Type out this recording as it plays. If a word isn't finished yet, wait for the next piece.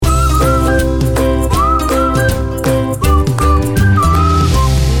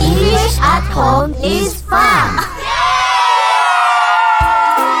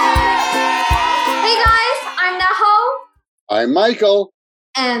I'm Michael.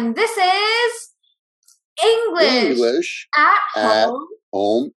 And this is English at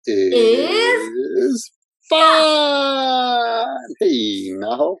home is fun. Hey,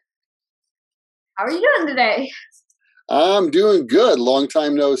 Naho. How are you doing today? I'm doing good. Long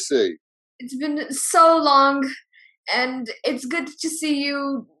time no see. It's been so long, and it's good to see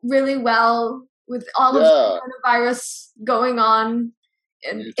you really well with all of the coronavirus going on.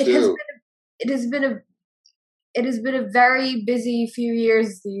 And you too. It has been a very busy few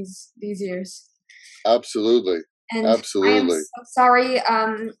years these years. Absolutely. And Absolutely. I am so sorry.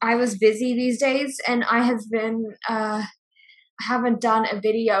 I was busy these days, and I have been haven't done a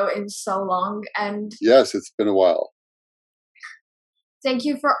video in so long. And yes, it's been a while. Thank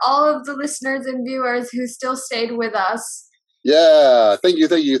you for all of the listeners and viewers who still stayed with us. Yeah, thank you.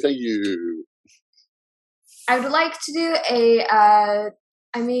 I would like to do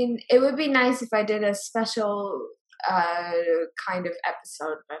it would be nice if I did a special kind of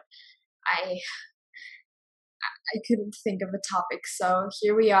episode, but I couldn't think of a topic, so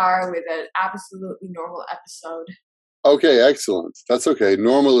here we are with an absolutely normal episode. Okay, excellent. That's okay.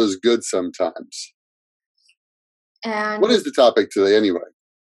 Normal is good sometimes. And what is the topic today, anyway?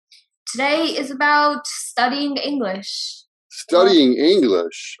 Today is about studying English. Studying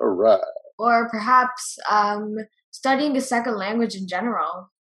English, all right. Or perhaps studying a second language in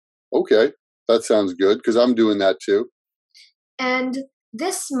general. Okay, that sounds good, because I'm doing that too. And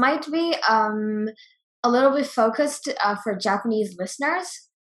this might be a little bit focused for Japanese listeners.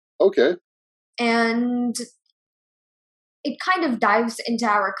 Okay. And it kind of dives into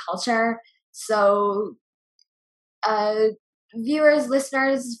our culture. So viewers,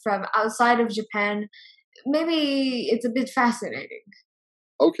 listeners from outside of Japan, maybe it's a bit fascinating.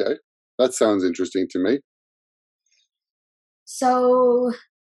 Okay. That sounds interesting to me. So,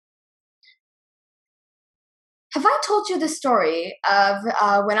 have I told you the story of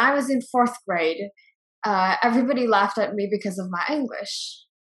when I was in 4th grade, everybody laughed at me because of my English?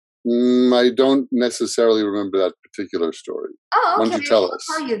 I don't necessarily remember that particular story. Oh, okay. Why don't you tell us?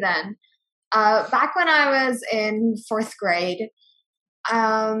 I'll tell you then. Back when I was in 4th grade,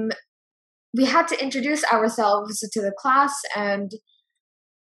 we had to introduce ourselves to the class, and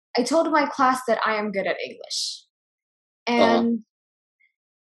I told my class that I am good at English. And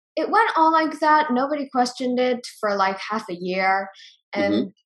it went on like that. Nobody questioned it for like half a year.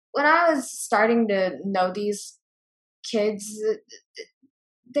 And when I was starting to know these kids,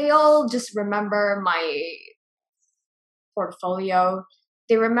 they all just remember my portfolio.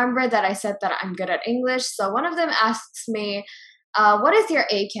 They remember that I said that I'm good at English. So one of them asks me, what is your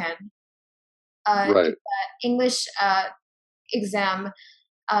ACAN? Right. English exam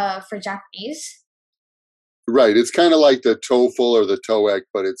for Japanese. Right. It's kind of like the TOEFL or the TOEIC,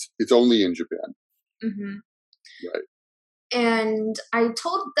 but it's only in Japan. Mm-hmm. Right. And I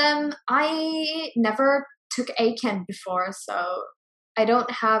told them I never took ACAN before, so I don't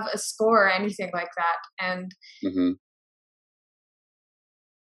have a score or anything like that. And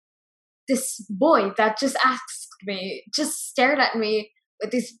this boy that just asked me just stared at me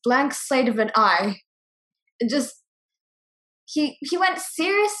with this blank slate of an eye, and just he went,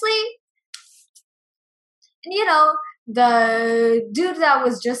 seriously? And the dude that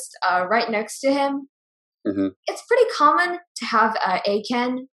was just right next to him, it's pretty common to have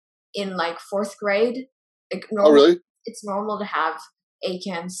ACAN in like 4th grade. Like normal, oh, really? It's normal to have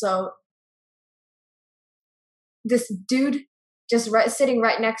ACAN. So this dude just sitting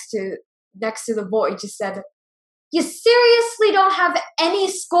right next to the boy just said, "You seriously don't have any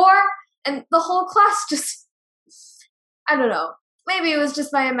score?" And the whole class just, I don't know. Maybe it was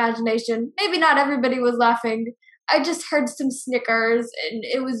just my imagination. Maybe not everybody was laughing. I just heard some snickers, and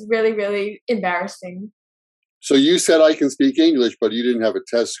it was really, really embarrassing. So you said I can speak English, but you didn't have a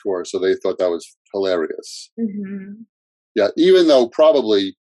test score, so they thought that was hilarious. Mm-hmm. Yeah, even though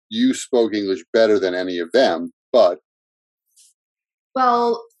probably you spoke English better than any of them, but...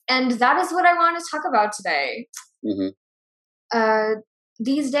 Well, and that is what I want to talk about today.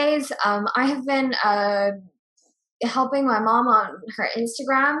 These days, I have been helping my mom on her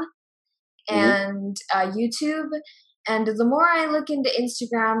Instagram and YouTube. And the more I look into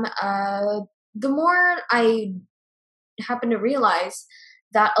Instagram, the more I happen to realize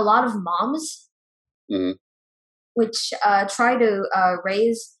that a lot of moms, which try to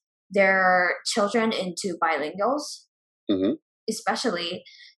raise their children into bilinguals, especially,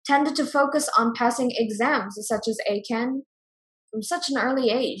 tended to focus on passing exams such as ACAN from such an early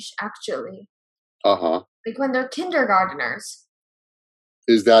age, actually. Like when they're kindergarteners.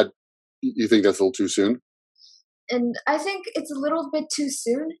 Is that, you think that's a little too soon? And I think it's a little bit too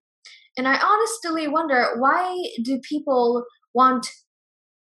soon. And I honestly wonder, why do people want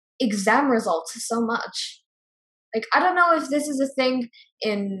exam results so much. Like, I don't know if this is a thing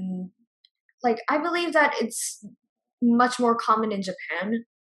in, like, I believe that it's much more common in Japan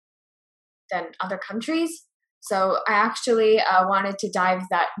than other countries. So I actually wanted to dive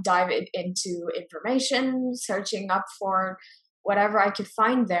into information, searching up for whatever I could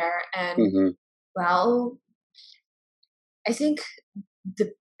find there. And Mm-hmm. well, I think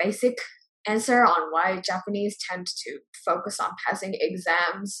the basic answer on why Japanese tend to focus on passing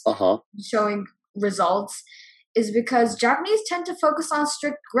exams, showing results, is because Japanese tend to focus on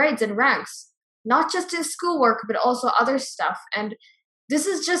strict grades and ranks, not just in schoolwork, but also other stuff. And this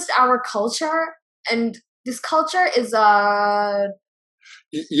is just our culture, and this culture is that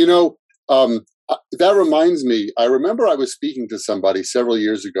reminds me, I remember I was speaking to somebody several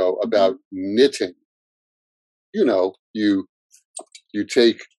years ago about knitting. You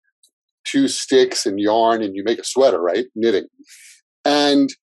take 2 sticks and yarn and you make a sweater, right? Knitting.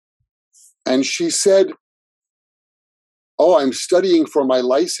 And she said, "Oh, I'm studying for my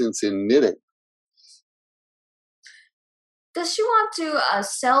license in knitting." Does she want to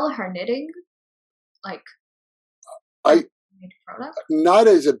sell her knitting? Like, not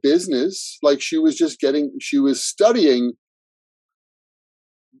as a business. Like, she was studying,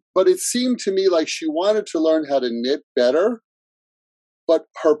 but it seemed to me like she wanted to learn how to knit better, but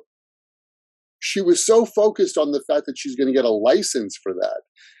she was so focused on the fact that she's going to get a license for that.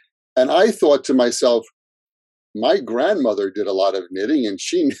 And I thought to myself, my grandmother did a lot of knitting and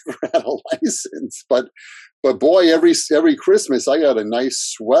she never had a license, but boy, every Christmas I got a nice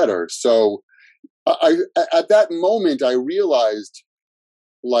sweater. So at that moment I realized,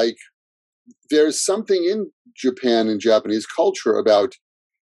 like, there's something in Japan and Japanese culture about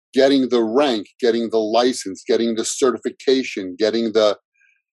getting the rank, getting the license, getting the certification, getting the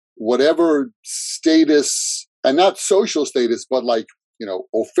whatever status, and not social status, but like,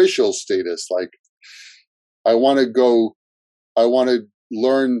 official status. Like, I want to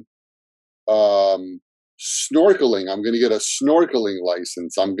learn snorkeling. I'm going to get a snorkeling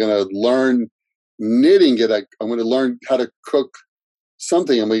license. I'm going to learn knitting. I'm going to learn how to cook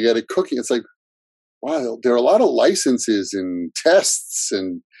something. I'm going to get a cooking. It's like, wow, there are a lot of licenses and tests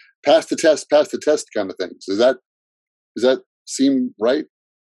and pass the test kind of things. Does that seem right?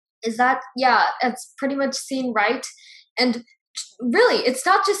 Yeah, it's pretty much seem right. And really, it's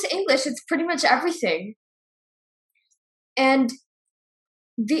not just English, it's pretty much everything. And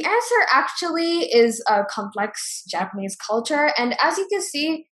the answer actually is a complex Japanese culture. And as you can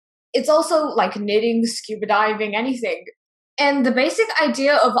see, it's also like knitting, scuba diving, anything. And the basic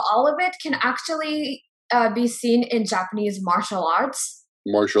idea of all of it can actually be seen in Japanese martial arts.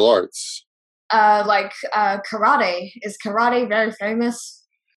 Martial arts. Like karate. Is karate very famous?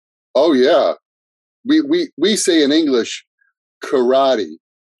 Oh yeah. We say in English karate.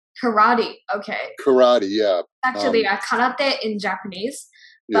 Karate, okay. Karate, yeah. Actually, karate in Japanese.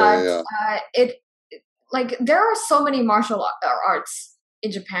 But it like there are so many martial arts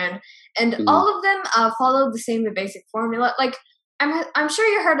in Japan, and all of them follow the same basic formula. Like, I'm sure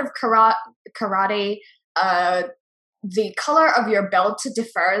you heard of karate. The color of your belt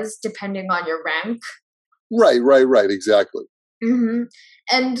differs depending on your rank. Right. Exactly. Mm-hmm.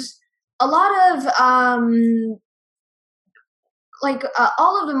 And a lot of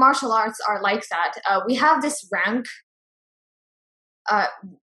all of the martial arts are like that. We have this rank,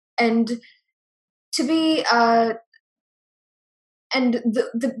 and to be and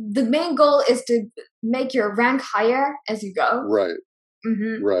the main goal is to make your rank higher as you go. Right.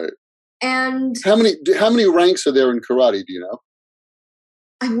 Mm-hmm. Right. And how many ranks are there in karate? Do you know?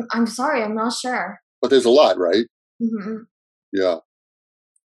 I'm sorry, I'm not sure. But there's a lot, right? Mm-hmm. Yeah.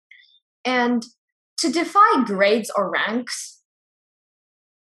 And to define grades or ranks,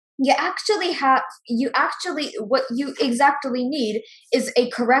 what you exactly need is a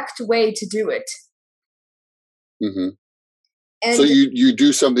correct way to do it. Mm-hmm. And so you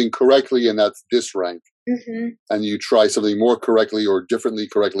do something correctly, and that's this rank. Mm-hmm. And you try something more correctly or differently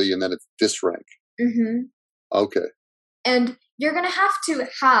correctly, and then it's this rank. Mm-hmm. Okay. And you're going to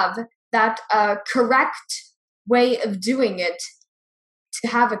have that correct way of doing it to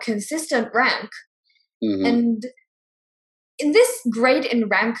have a consistent rank. Mm-hmm. And in this grade and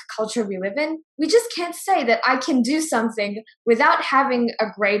rank culture we live in, we just can't say that I can do something without having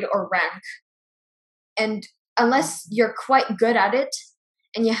a grade or rank. And unless you're quite good at it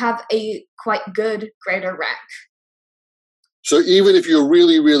and you have a quite good grade or rank. So even if you're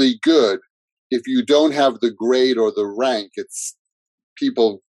really, really good, if you don't have the grade or the rank, it's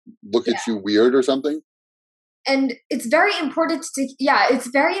people look at you weird or something? And it's very important it's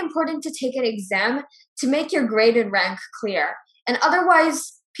very important to take an exam to make your grade and rank clear. And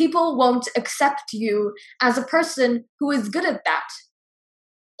otherwise, people won't accept you as a person who is good at that.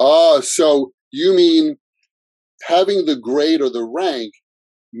 So you mean having the grade or the rank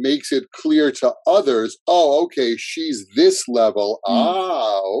makes it clear to others, oh, okay, she's this level.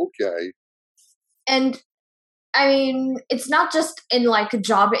 Okay. And I mean, it's not just in like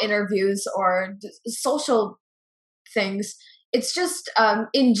job interviews or social things. It's just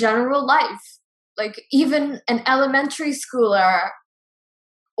in general life. Like even an elementary schooler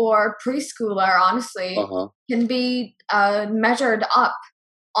or preschooler, honestly, can be measured up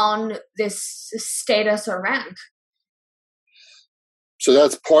on this status or rank. So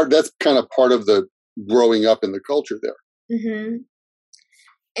that's kind of part of the growing up in the culture there. Mm-hmm.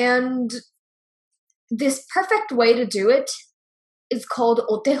 And this perfect way to do it is called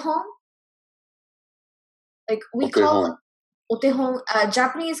otehon. Like we call otehon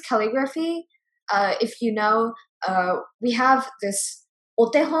Japanese calligraphy. If you know, we have this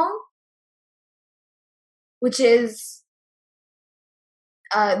otehon, which is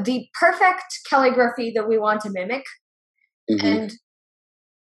the perfect calligraphy that we want to mimic. And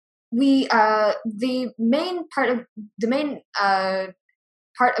we the main part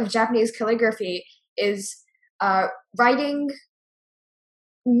of Japanese calligraphy is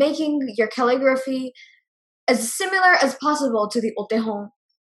making your calligraphy as similar as possible to the otehon.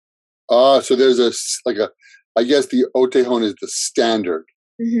 So there's I guess the otehon is the standard.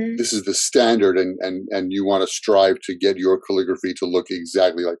 This is the standard, and you want to strive to get your calligraphy to look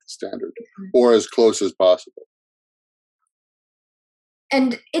exactly like the standard, or as close as possible.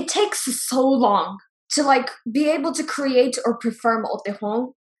 And it takes so long to like be able to create or perform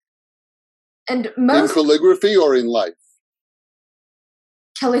otehon. And in calligraphy or in life?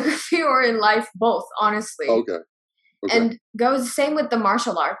 Calligraphy or in life, both, honestly. Okay. And goes the same with the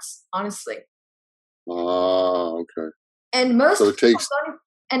martial arts, honestly. Okay. And most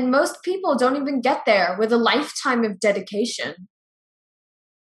people don't even get there with a lifetime of dedication.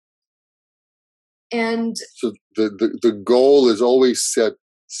 And so the goal is always set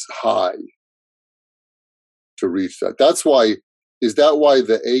high to reach that. That's why. Is that why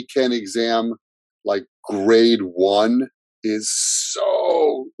the Eiken exam, like grade 1, is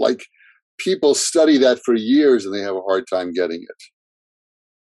so like people study that for years and they have a hard time getting it?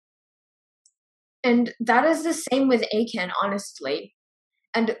 And that is the same with Eiken, honestly.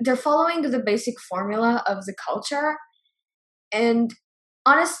 And they're following the basic formula of the culture. And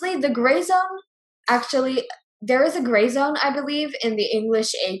honestly, the gray zone, actually, there is a gray zone, I believe, in the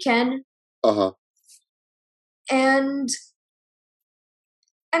English Eiken. And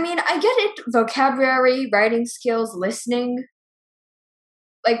I mean, I get it, vocabulary, writing skills, listening.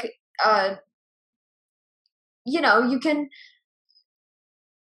 Like, you can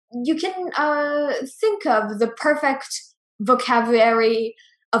think of the perfect vocabulary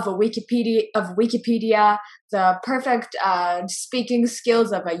of Wikipedia, the perfect speaking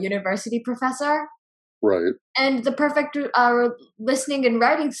skills of a university professor, right? And the perfect listening and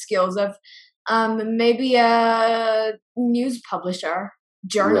writing skills of maybe a news publisher,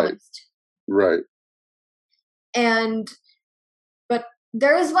 journalist, right? But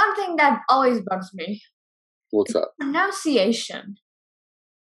there is one thing that always bugs me. What's that? Pronunciation.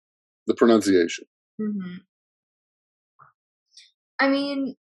 The pronunciation. I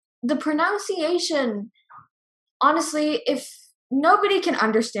mean, the pronunciation, honestly, if nobody can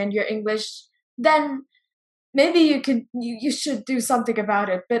understand your English, then maybe you should do something about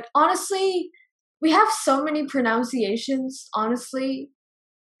it. But honestly, we have so many pronunciations, honestly.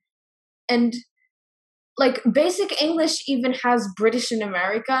 And like basic English even has British and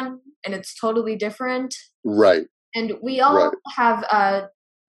American, and it's totally different. Right. And we all have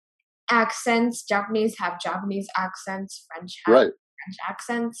accents. Japanese have Japanese accents, French have French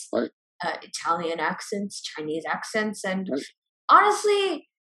accents, Italian accents, Chinese accents, and honestly,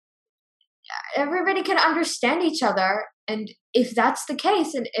 everybody can understand each other. And if that's the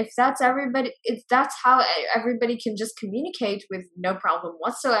case, and if that's how everybody can just communicate with no problem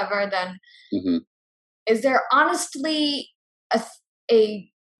whatsoever, then is there honestly a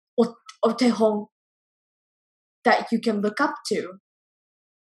otehon that you can look up to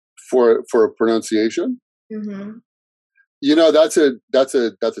for a pronunciation? That's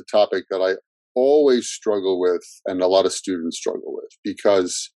a topic that I always struggle with, and a lot of students struggle with,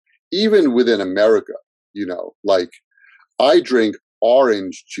 because even within America, like I drink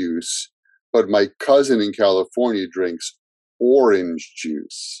orange juice, but my cousin in California drinks orange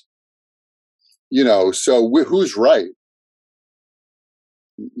juice. So who's right?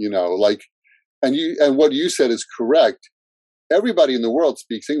 Like and what you said is correct. Everybody in the world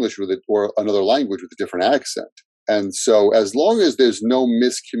speaks English with it or another language with a different accent. And so as long as there's no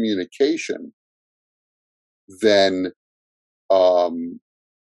miscommunication, then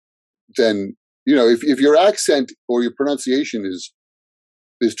then if your accent or your pronunciation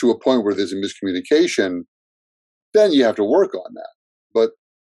is to a point where there's a miscommunication, then you have to work on that. But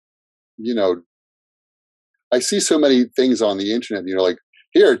I see so many things on the internet, like,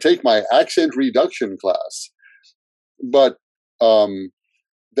 here, take my accent reduction class. But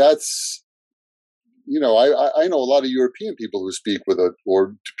that's, I know a lot of European people who speak with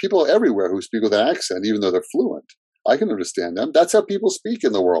or people everywhere who speak with an accent, even though they're fluent. I can understand them. That's how people speak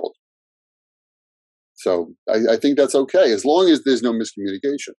in the world. So I think that's okay, as long as there's no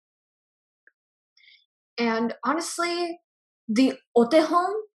miscommunication. And honestly, the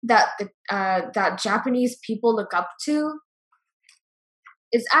otehon that Japanese people look up to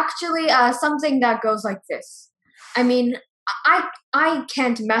is actually something that goes like this. I mean, I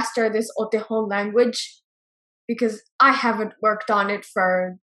can't master this otehon language because I haven't worked on it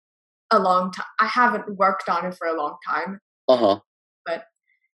for a long time. But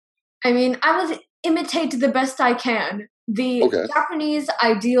I mean, I will imitate the best I can the Japanese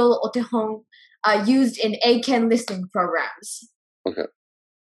ideal otehon used in Eiken listening programs. Okay.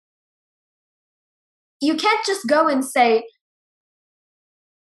 You can't just go and say,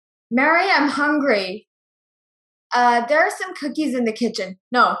 "Mary, I'm hungry. There are some cookies in the kitchen."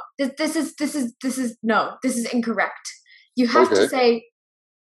 No, this is incorrect. You have to say,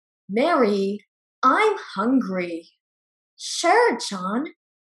 "Mary, I'm hungry." "Sure, John.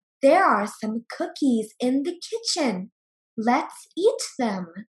 There are some cookies in the kitchen. Let's eat them."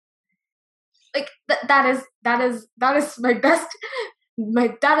 Like that is my best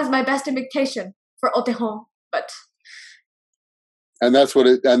my best imitation for otehon, but. And that's what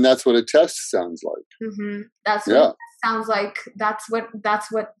a test sounds like. Mm-hmm. That's what it sounds like. That's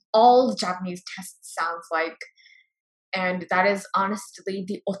what all Japanese tests sounds like. And that is honestly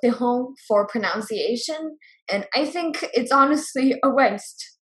the otehon for pronunciation. And I think it's honestly a waste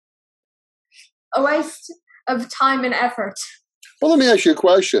of time and effort. Well, let me ask you a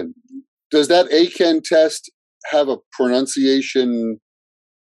question. Does that Eiken test have a pronunciation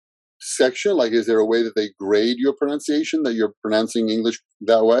section? Like, is there a way that they grade your pronunciation, that you're pronouncing English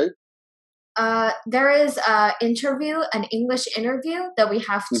that way? There is an English interview that we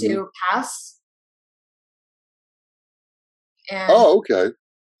have to pass. And okay.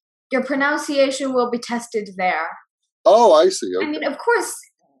 Your pronunciation will be tested there. Oh, I see. Okay. I mean, of course,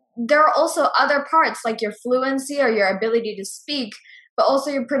 there are also other parts like your fluency or your ability to speak, but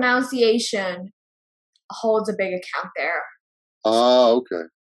also your pronunciation holds a big account there. Okay.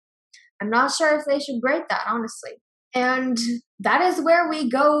 I'm not sure if they should grade that, honestly. And that is where we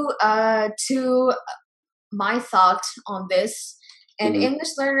go to my thought on this. And English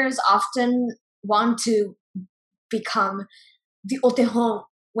learners often want to become the otehon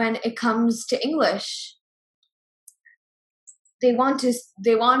when it comes to English. They want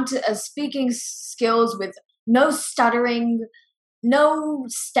speaking skills with no stuttering, no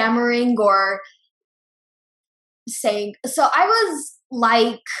stammering or saying. So I was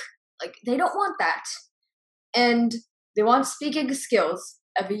like they don't want that. And they want speaking skills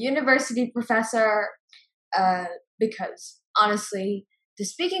of a university professor because honestly, they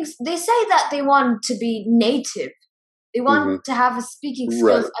say that they want to be native. They want to have a speaking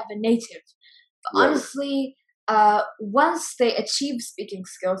skills of a native. But honestly, once they achieve speaking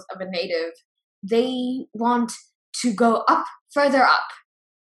skills of a native, they want to go further up.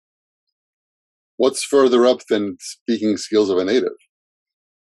 What's further up than speaking skills of a native?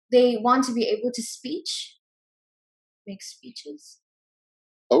 They want to be able to make speeches.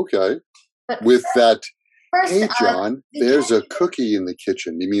 Okay. But with that, hey, John, there's a cookie in the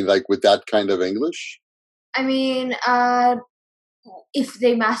kitchen. You mean like with that kind of English? I mean, if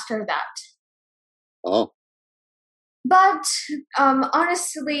they master that. Oh. But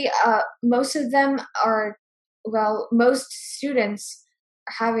honestly, most students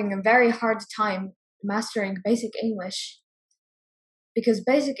are having a very hard time mastering basic English. Because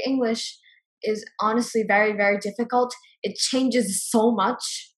basic English is honestly very, very difficult. It changes so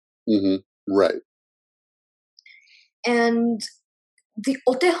much. Right. And the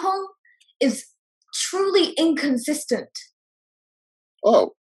otehon is truly inconsistent.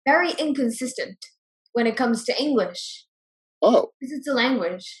 Oh. Very inconsistent when it comes to English. Oh. Because it's a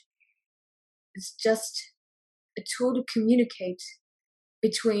language. It's just a tool to communicate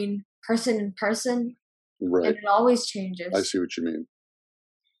between person and person. Right. And it always changes. I see what you mean.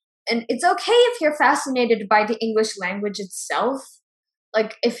 And it's okay if you're fascinated by the English language itself.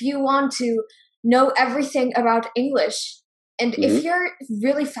 Like, if you want to know everything about English. And Mm-hmm. if you're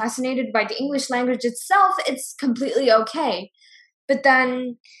really fascinated by the English language itself, it's completely okay. But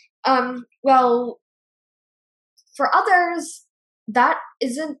then, well, for others, that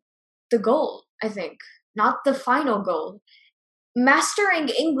isn't the goal, I think, not the final goal. Mastering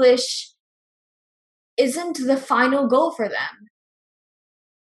English isn't the final goal for them,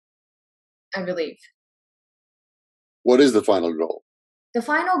 I believe. What is the final goal? The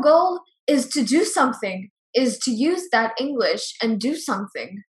final goal is to do something, is to use that English and do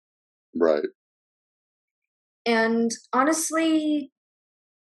something. Right. And honestly,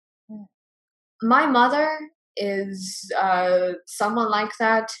 my mother is someone like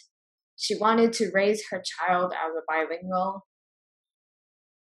that. She wanted to raise her child as a bilingual.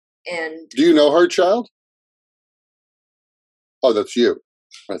 And do you know her child? Oh, that's you.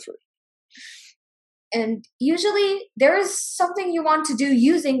 That's right. And usually there is something you want to do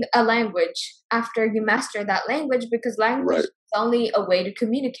using a language after you master that language, because language is only a way to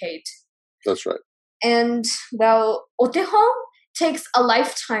communicate. That's right. And well, otehon takes a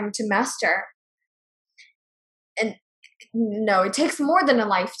lifetime to master. And no, it takes more than a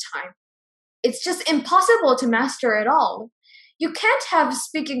lifetime. It's just impossible to master it all. You can't have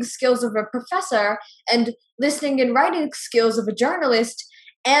speaking skills of a professor and listening and writing skills of a journalist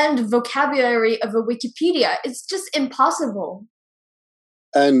and vocabulary of a Wikipedia. It's just impossible.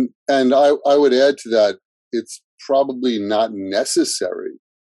 And I would add to that, it's probably not necessary,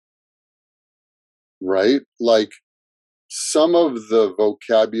 right? Like some of the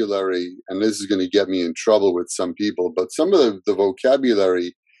vocabulary, and this is going to get me in trouble with some people, but some of the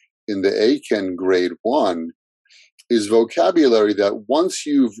vocabulary in the Eiken grade 1 is vocabulary that once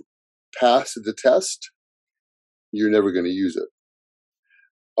you've passed the test, you're never going to use it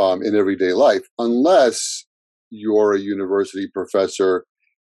in everyday life, unless you're a university professor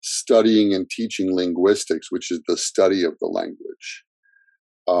studying and teaching linguistics, which is the study of the language.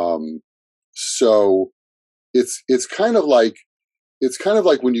 So it's kind of like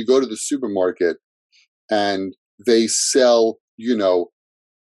when you go to the supermarket and they sell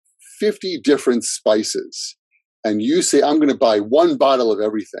 50 different spices, and you say, I'm going to buy one bottle of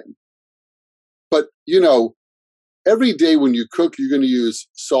everything. But every day when you cook, you're going to use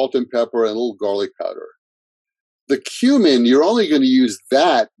salt and pepper and a little garlic powder. The cumin, you're only going to use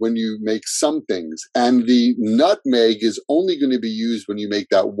that when you make some things. And the nutmeg is only going to be used when you make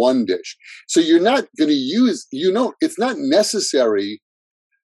that one dish. So you're not going to use, it's not necessary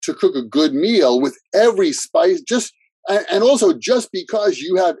to cook a good meal with every spice. And also, just because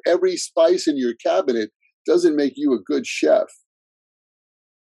you have every spice in your cabinet doesn't make you a good chef.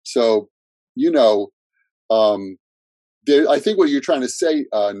 So, I think what you're trying to say,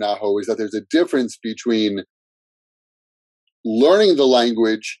 Naho, is that there's a difference between learning the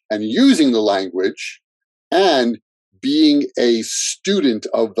language and using the language and being a student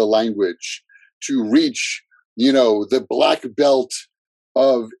of the language to reach, the black belt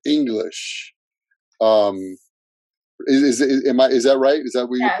of English. Is that right? Is that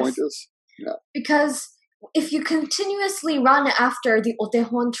what your point is? Yeah. Because if you continuously run after the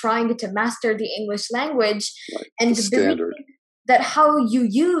otehon trying to master the English language, and believing that how you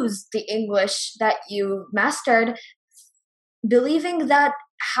use the English that you mastered, believing that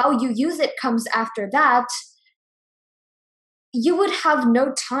how you use it comes after that, you would have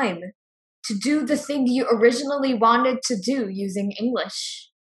no time to do the thing you originally wanted to do using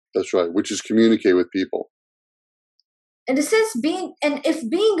English. That's right, which is communicate with people. And if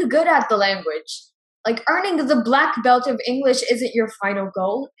being good at the language, like earning the black belt of English, isn't your final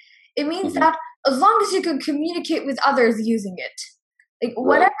goal, it means that as long as you can communicate with others using it, like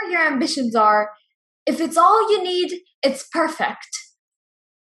whatever your ambitions are, if it's all you need, it's perfect.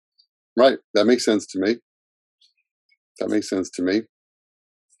 Right. That makes sense to me.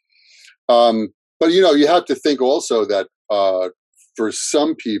 But you have to think also that for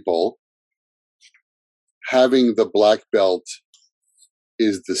some people, having the black belt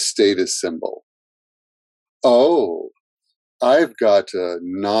is the status symbol. Oh, I've got a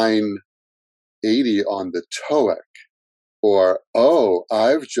 980 on the TOEIC. Or, oh,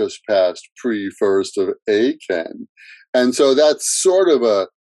 I've just passed pre-first of Eiken. And so that's sort of a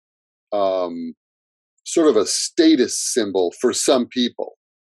status symbol for some people.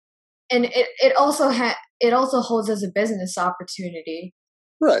 And it also holds as a business opportunity.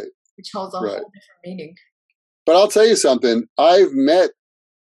 Right. Which holds a whole different meaning. But I'll tell you something. I've met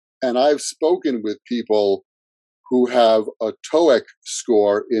and I've spoken with people who have a TOEIC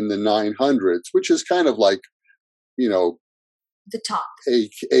score in the 900s, which is kind of like, the top.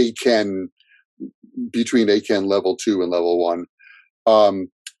 Eiken, between Eiken level 2 and level 1. And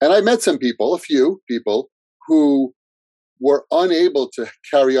I met some people, a few people, who were unable to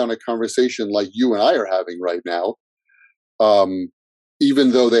carry on a conversation like you and I are having right now,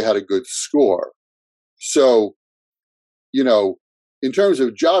 even though they had a good score. So, you know, in terms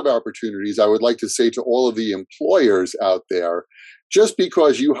of job opportunities, I would like to say to all of the employers out there, just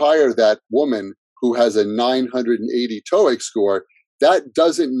because you hire that woman who has a 980 TOEIC score, that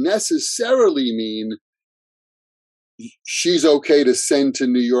doesn't necessarily mean she's okay to send to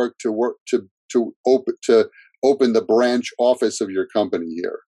New York to work to open the branch office of your company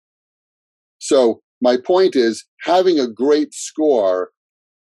here. So my point is, having a great score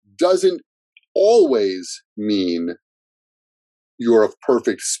doesn't always mean you're a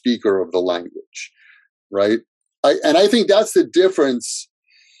perfect speaker of the language, right? I think that's the difference,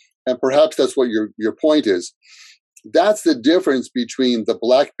 and perhaps that's what your point is. That's the difference between the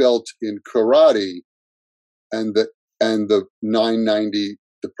black belt in karate and the 990,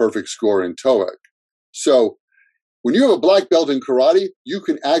 the perfect score in TOEIC. So when you have a black belt in karate, you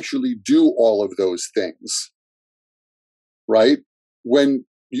can actually do all of those things, right? When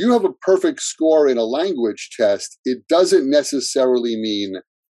you have a perfect score in a language test, it doesn't necessarily mean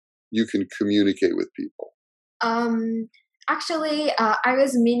you can communicate with people. Actually, I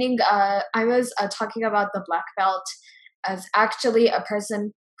was talking about the black belt as actually a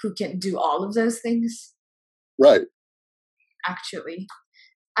person who can do all of those things. Right. Actually.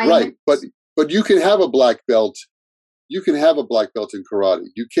 Right. But you can have a black belt. You can have a black belt in karate.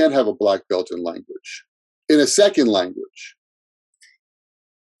 You can't have a black belt in language, in a second language.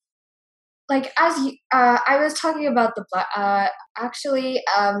 Like I was talking about the black. Actually,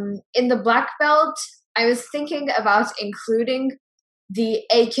 in the black belt, I was thinking about including the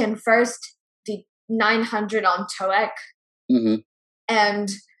Aiken first, the 900 on TOEIC, mm-hmm.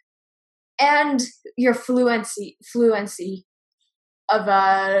 and your fluency of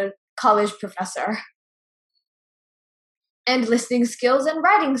a college professor, and listening skills and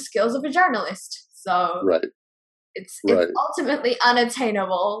writing skills of a journalist. So right. It's ultimately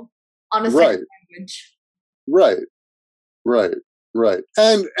unattainable on a second language. Right.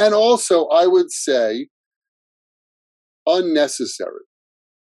 And also, I would say unnecessary.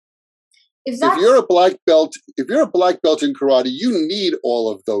 If you're a black belt in karate, you need all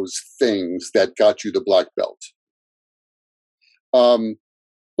of those things that got you the black belt.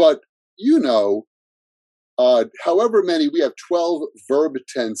 But however many, we have 12 verb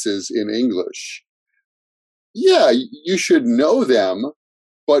tenses in English. Yeah, you should know them,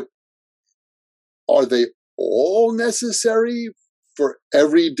 but are they all necessary for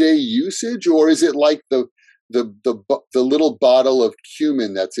everyday usage, or is it like the little bottle of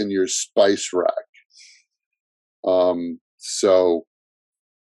cumin that's in your spice rack? So,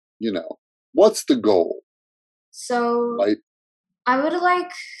 what's the goal? So, right? I would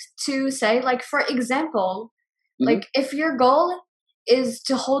like to say, like, for example, like if your goal is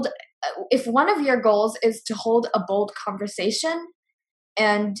to hold, if one of your goals is to hold a bold conversation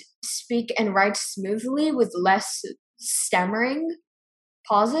and speak and write smoothly with less stammering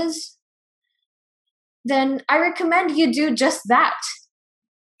pauses, then I recommend you do just that.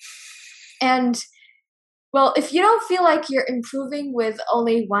 And, well, if you don't feel like you're improving with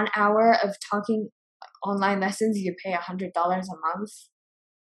only 1 hour of talking online lessons, you pay $100 a month,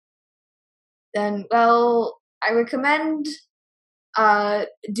 then, well, I recommend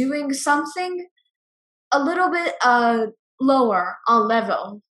doing something a little bit lower on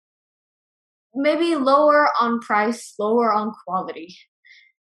level. Maybe lower on price, lower on quality.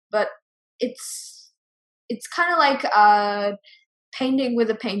 But it's kind of like painting with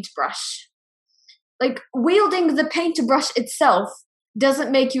a paintbrush. Like, wielding the paintbrush itself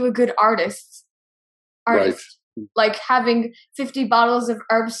doesn't make you a good artist. Right. Like having 50 bottles of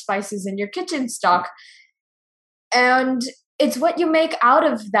herb spices in your kitchen stock. And it's what you make out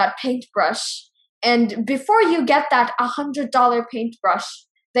of that paintbrush. And before you get that $100 paintbrush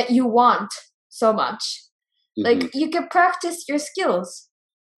that you want so much, like, you can practice your skills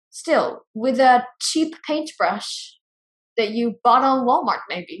still with a cheap paintbrush that you bought on Walmart,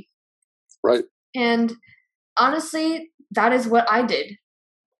 maybe. Right. And honestly, that is what I did.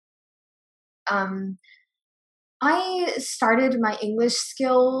 I started my English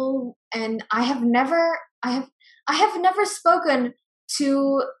skill, and I have never spoken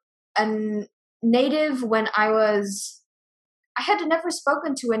to a native I had never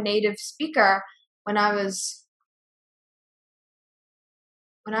spoken to a native speaker when I was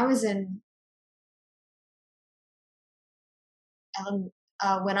when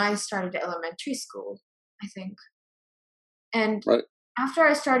I started elementary school, I think. And after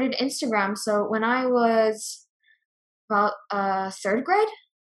I started Instagram, so when I was about third grade.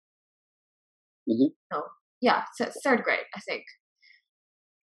 Mm-hmm. No, yeah, third grade, I think.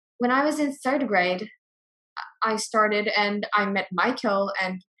 When I was in third grade, I started and I met Michael,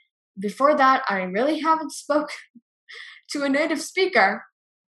 and before that, I really haven't spoke to a native speaker.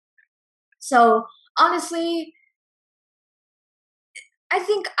 So honestly, I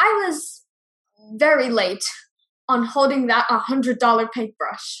think I was very late on holding that $100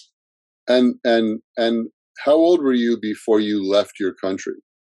 paintbrush. And how old were you before you left your country?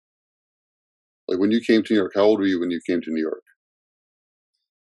 Like when you came to New York, how old were you when you came to New York?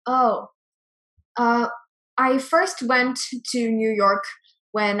 Oh, I first went to New York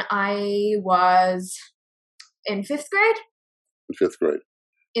when I was in fifth grade. In fifth grade.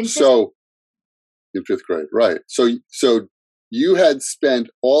 In fifth grade, right? So you had spent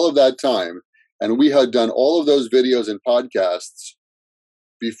all of that time, and we had done all of those videos and podcasts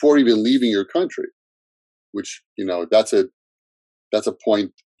before even leaving your country. Which that's a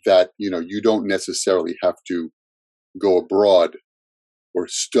point that you don't necessarily have to go abroad or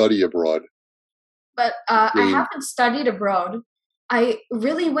study abroad. But I haven't studied abroad. I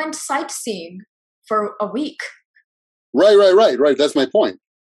really went sightseeing for a week. Right. That's my point.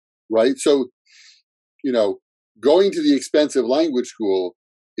 Right. So, going to the expensive language school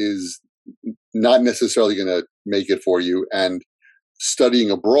is not necessarily going to make it for you. And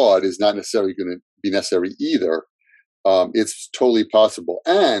studying abroad is not necessarily going to be necessary either. It's totally possible.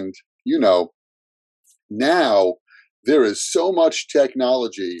 And, now there is so much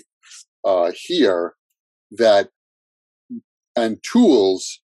technology here and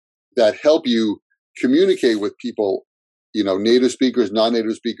tools that help you communicate with people, native speakers,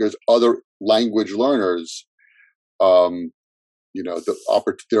 non-native speakers, other language learners. There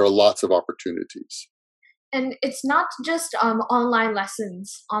are lots of opportunities. And it's not just online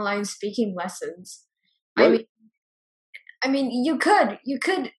lessons, online speaking lessons. Right. I mean, you could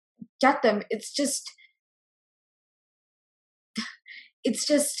get them. It's just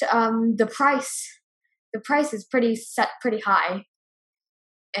the price. The price is set pretty high,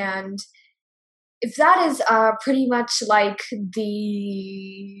 and if that is pretty much like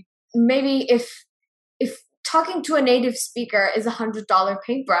maybe if talking to a native speaker is $100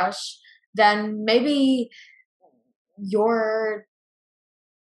 paintbrush, then maybe you're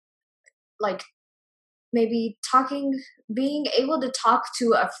like being able to talk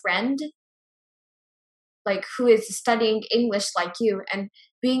to a friend like who is studying English like you, and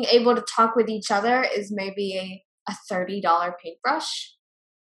being able to talk with each other is maybe a $30 paintbrush.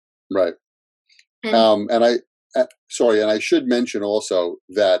 Right. And I should mention also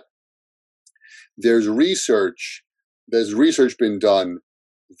that there's research been done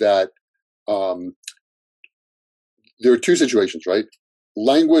that there are two situations, right?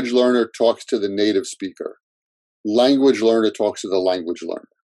 Language learner talks to the native speaker. Language learner talks to the language learner.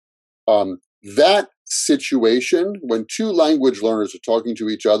 That situation, when two language learners are talking to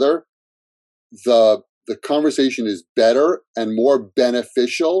each other, the conversation is better and more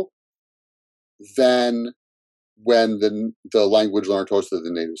beneficial than when the language learner talks to the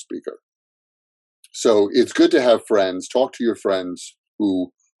native speaker. So it's good to have friends. Talk to your friends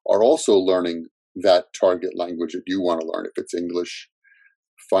who are also learning that target language that you want to learn. If it's English,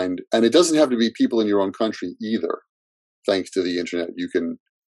 and it doesn't have to be people in your own country either. Thanks to the internet, you can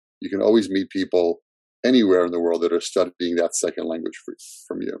always meet people anywhere in the world that are studying that second language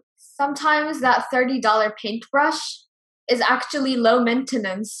from you. Sometimes that $30 paintbrush is actually low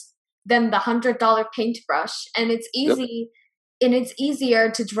maintenance than the $100 paintbrush, and it's easy. Yep. And it's easier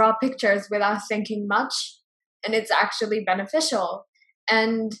to draw pictures without thinking much, and it's actually beneficial.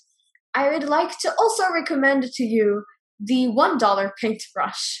 And I would like to also recommend to you the $1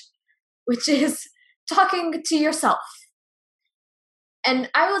 paintbrush, which is talking to yourself. And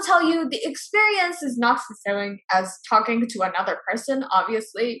I will tell you, the experience is not fulfilling as talking to another person,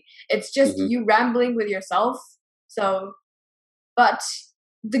 obviously. It's just you rambling with yourself. So, but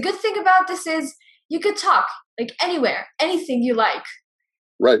the good thing about this is you could talk like anywhere, anything you like.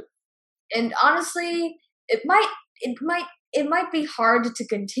 Right. And honestly, it might be hard to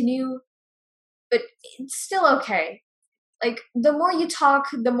continue, but it's still okay. Like the more you talk,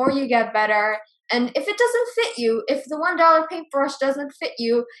 the more you get better. And if it doesn't fit you, if the $1 paintbrush doesn't fit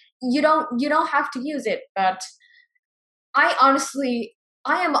you, you don't have to use it. But I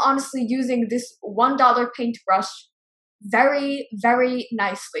am honestly using this $1 paintbrush very, very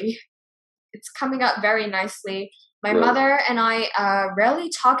nicely. It's coming out very nicely. My mother and I rarely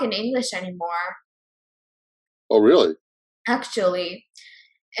talk in English anymore. Oh, really? Actually.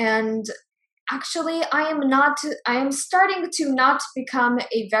 And actually, I am starting to not become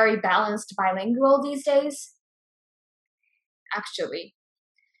a very balanced bilingual these days. actually.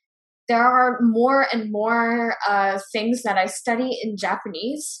 There are more and more things that I study in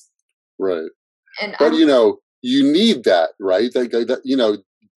Japanese. Right. And but you need that, right?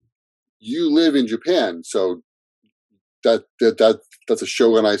 You live in Japan, so that's a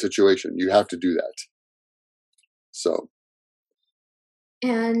shogunai situation. You have to do that. So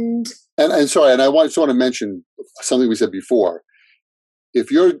and sorry, and I just want to mention something we said before.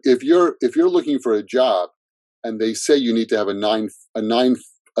 If you're looking for a job and they say you need to have a nine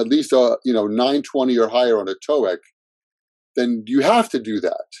at least 920 or higher on a TOEIC, then you have to do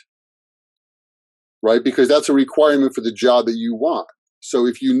that, right? Because that's a requirement for the job that you want. So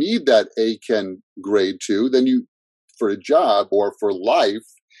if you need that Eiken grade 2, then for a job or for life,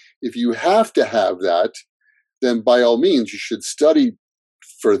 if you have to have that, then by all means you should study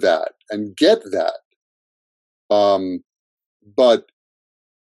for that and get that. But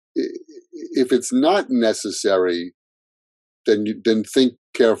if it's not necessary, then think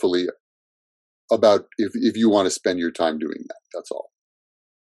carefully about if you want to spend your time doing that. That's all.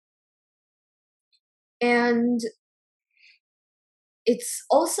 And it's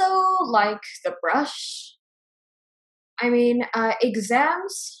also like the brush. I mean,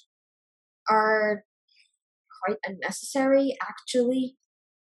 exams are quite unnecessary, actually.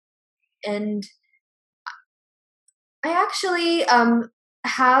 And I actually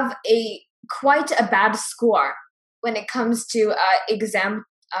have quite a bad score when it comes to exam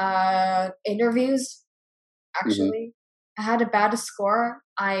interviews. Actually, I had a bad score.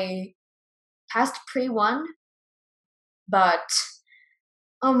 I passed pre-1, but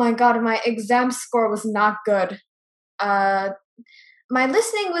oh my god, my exam score was not good. My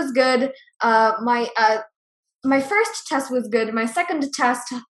listening was good. My first test was good. My second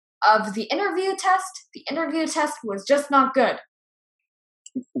test of the interview test was just not good.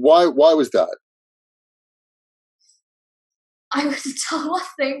 Why was that? I would tell one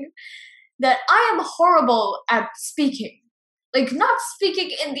thing, that I am horrible at speaking. Like, not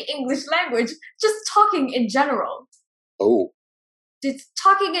speaking in the English language, just talking in general. Oh. Just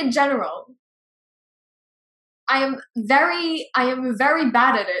talking in general. I am very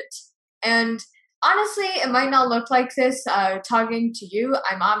bad at it. And honestly, it might not look like this talking to you.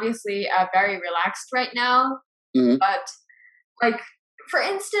 I'm obviously very relaxed right now. Mm-hmm. But, like, for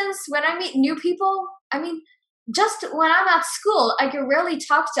instance, when I meet new people, I mean, just when I'm at school, I can rarely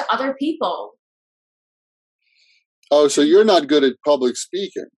talk to other people. Oh, so you're not good at public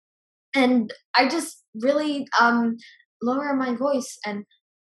speaking. And I just really lower my voice, and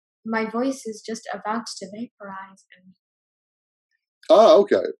my voice is just about to vaporize. Oh,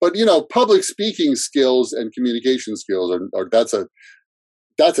 okay. But public speaking skills and communication skills are that's a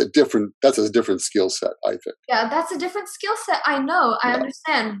different skill set, I think. Yeah, that's a different skill set. I know, I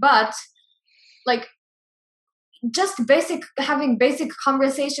understand, but like just having basic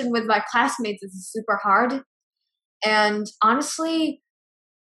conversation with my classmates is super hard. And honestly,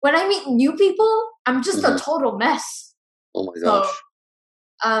 when I meet new people, I'm just a total mess. Oh my gosh. So,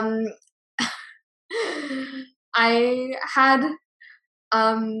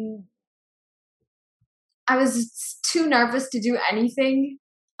 I was too nervous to do anything,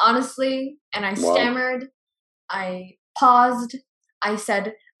 honestly, and I stammered. I paused. I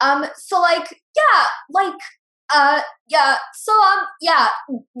said, so like,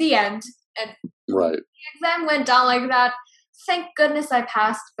 the end. And right. The exam went down like that. Thank goodness I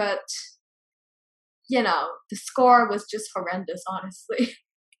passed, but the score was just horrendous, honestly.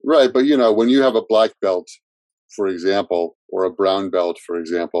 Right, but when you have a black belt, for example, or a brown belt, for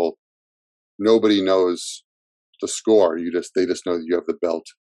example, nobody knows the score. They just know that you have the belt.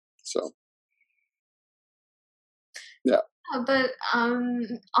 So, yeah. But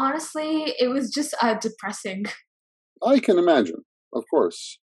honestly, it was just depressing. I can imagine, of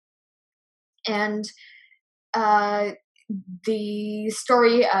course. And the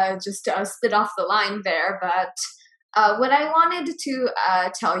story just slid off the line there, but what I wanted to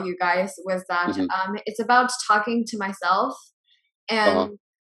tell you guys was that it's about talking to myself, and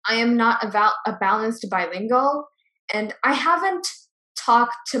I am not about a balanced bilingual, and I haven't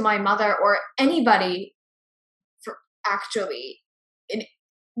talked to my mother or anybody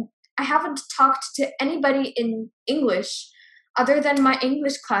I haven't talked to anybody in English other than my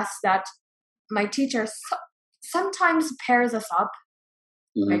English class that my teacher sometimes pairs us up,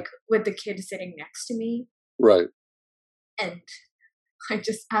 like with the kid sitting next to me. Right. And I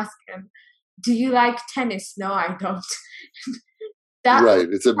just ask him, do you like tennis? No, I don't. Right.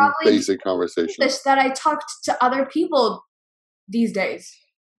 It's a basic conversation. English that I talked to other people these days.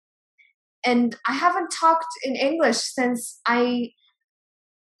 And I haven't talked in English since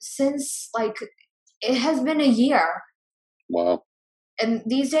like, it has been a year. Wow. And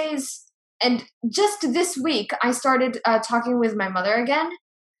these days, and just this week, I started talking with my mother again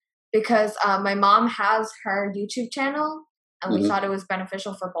because my mom has her YouTube channel, and we Hmm. thought it was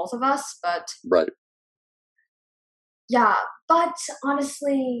beneficial for both of us. But Right. yeah, but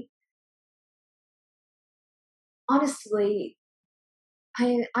honestly, I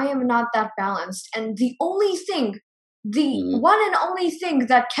am not that balanced, and the Hmm. one and only thing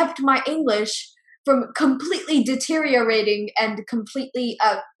that kept my English from completely deteriorating and completely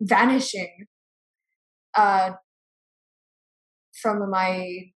vanishing uh, from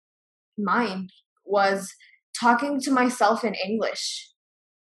my mind was talking to myself in English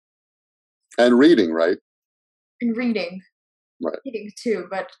And reading, right? and reading, Right. reading too.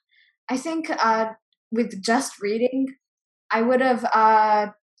 But I think with just reading, I would have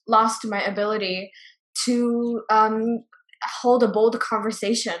lost my ability to hold a bold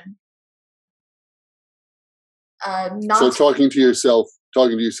conversation. So Not talking to yourself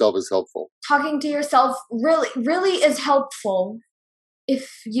is helpful. talking to yourself really is helpful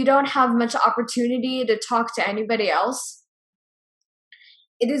if you don't have much opportunity to talk to anybody else.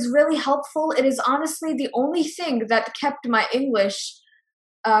 It is really helpful. It is honestly the only thing that kept my English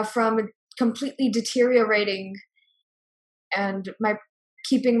from completely deteriorating and my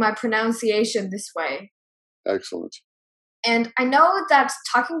keeping my pronunciation this way. Excellent. And I know that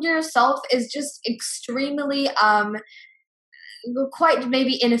talking to yourself is just extremely quite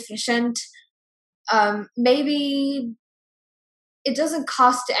maybe inefficient. Maybe it doesn't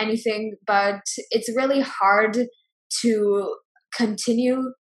cost anything, but it's really hard to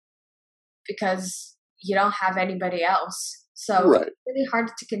continue because you don't have anybody else. So Right. it's really hard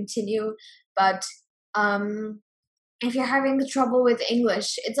to continue. But if you're having trouble with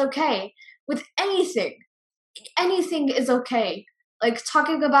English, it's okay. With anything is okay. Like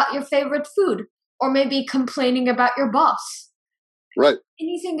talking about your favorite food, or maybe complaining about your boss. Right.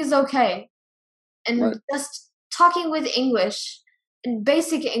 Anything is okay. Right. And just talking with English, in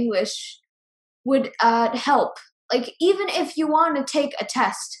basic English, would help. Like even if you want to take a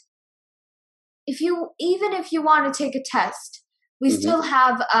test, even if you want to take a test, we Hmm. still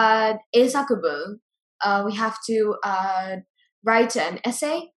have eisakubu. We have to write an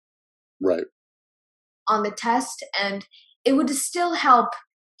essay Right. on the test, and it would still help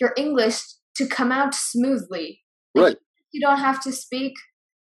your English to come out smoothly. Like Right. you don't have to speak.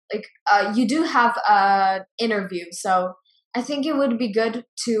 Like you do have interview, so I think it would be good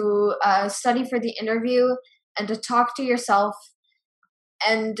to study for the interview and to talk to yourself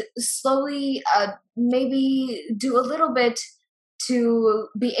and slowly maybe do a little bit to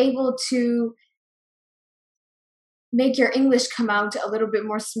be able to make your English come out a little bit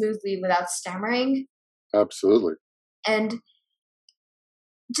more smoothly without stammering. Absolutely. And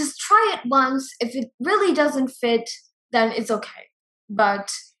just try it once. If it really doesn't fit, then it's okay.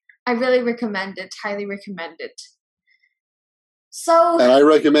 But I really recommend it, highly recommend it. So, And I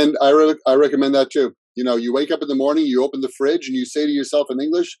recommend that too. You know, you wake up in the morning, you open the fridge, and you say to yourself in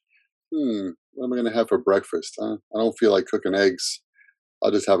English, what am I going to have for breakfast? I don't feel like cooking eggs.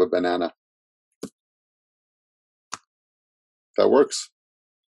 I'll just have a banana. That works.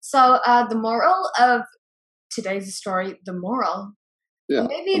 so the moral of today's story, the moral, Yeah. The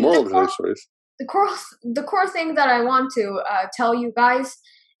maybe moral of today's story is, the core thing that I want to tell you guys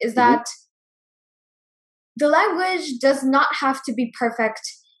is hmm, that the language does not have to be perfect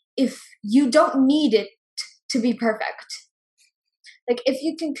if you don't need it to be perfect. Like if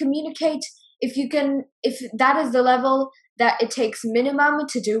you can communicate, if that is the level that it takes minimum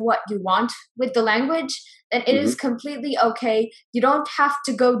to do what you want with the language, then it hmm. is completely okay. You don't have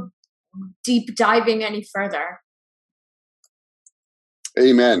to go deep diving any further.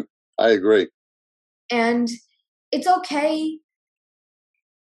 Amen. I agree. And it's okay.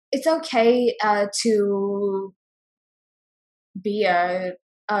 It's okay to be a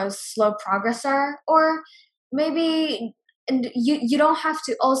slow progressor, or maybe, and you don't have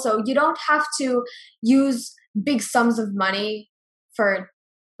to, also you don't have to use big sums of money for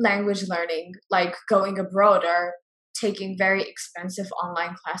language learning, like going abroad or taking very expensive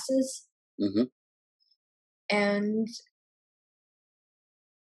online classes. Hmm. And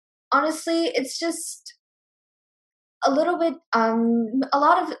honestly, it's just a little bit a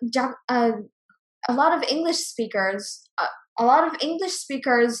lot of English speakers a lot of English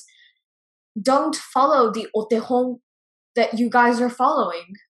speakers don't follow the otehon that you guys are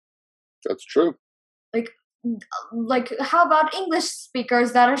following. That's true. Like, how about English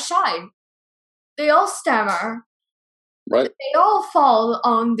speakers that are shy? They all stammer. Right. They all fall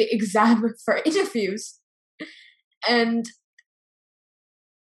on the exam for interviews, and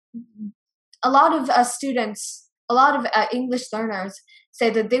a lot of students, a lot of English learners say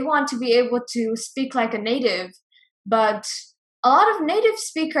that they want to be able to speak like a native, but a lot of native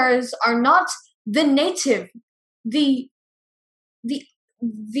speakers are not the native, the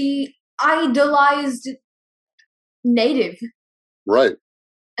idolized native. Right.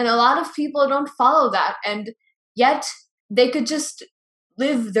 And a lot of people don't follow that, and yet they could just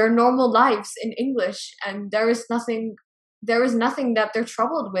live their normal lives in English, and there is nothing that they're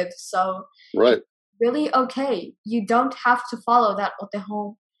troubled with. So right. Really okay. You don't have to follow that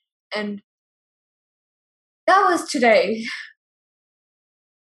otehon. And that was today.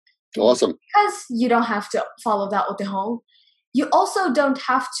 Awesome. Because you don't have to follow that otehon, you also don't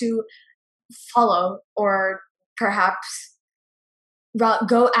have to follow or perhaps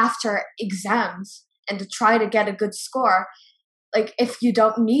go after exams and to try to get a good score, like if you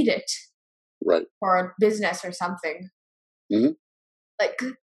don't need it. Right. For a business or something. Mm-hmm. Like,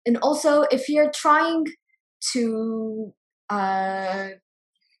 and also if you're trying to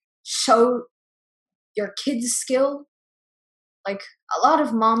show your kids' skill, like a lot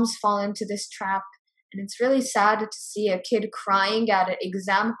of moms fall into this trap, and it's really sad to see a kid crying at an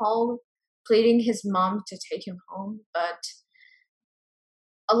exam hall, pleading his mom to take him home. But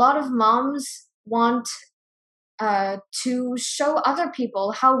a lot of moms want to show other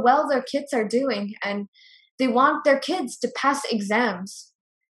people how well their kids are doing, and they want their kids to pass exams.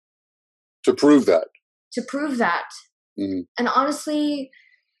 To prove that. Mm-hmm. And honestly,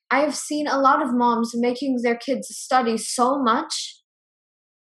 I have seen a lot of moms making their kids study so much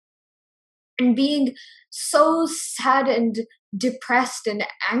and being so sad and depressed and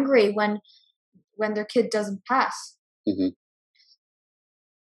angry when their kid doesn't pass. Mm-hmm.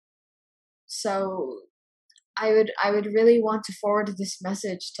 So I would really want to forward this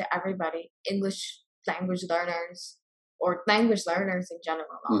message to everybody, English language learners or language learners in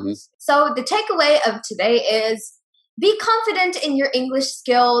general. Mm-hmm. So the takeaway of today is be confident in your English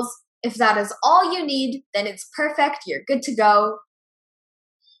skills. If that is all you need, then it's perfect. You're good to go.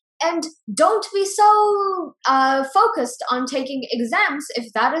 And don't be so focused on taking exams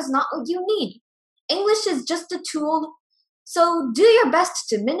if that is not what you need. English is just a tool, so do your best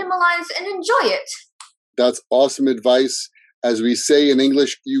to minimize and enjoy it. That's awesome advice. As we say in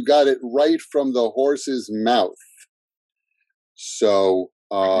English, you got it right from the horse's mouth. So,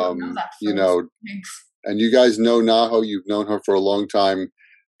 you know, and you guys know Naho, you've known her for a long time.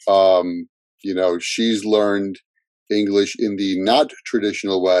 You know, she's learned English in the not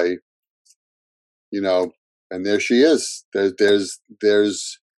traditional way, you know, and there she is. There's,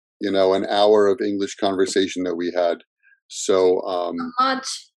 you know, an hour of English conversation that we had. So,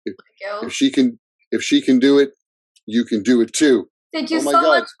 if she can do it, you can do it too. Thank you so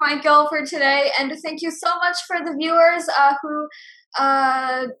much, Michael, for today. And thank you so much for the viewers who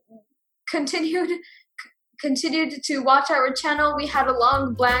continued to watch our channel. We had a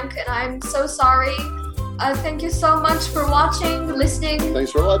long blank, and I'm so sorry. Thank you so much for watching, listening.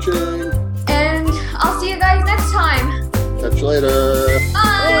 Thanks for watching. And I'll see you guys next time. Catch you later.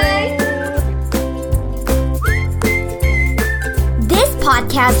 Bye. This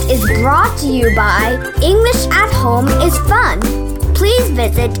podcast is brought to you by English at Home is Fun. Please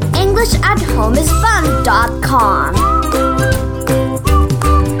visit EnglishAtHomeIsFun.com.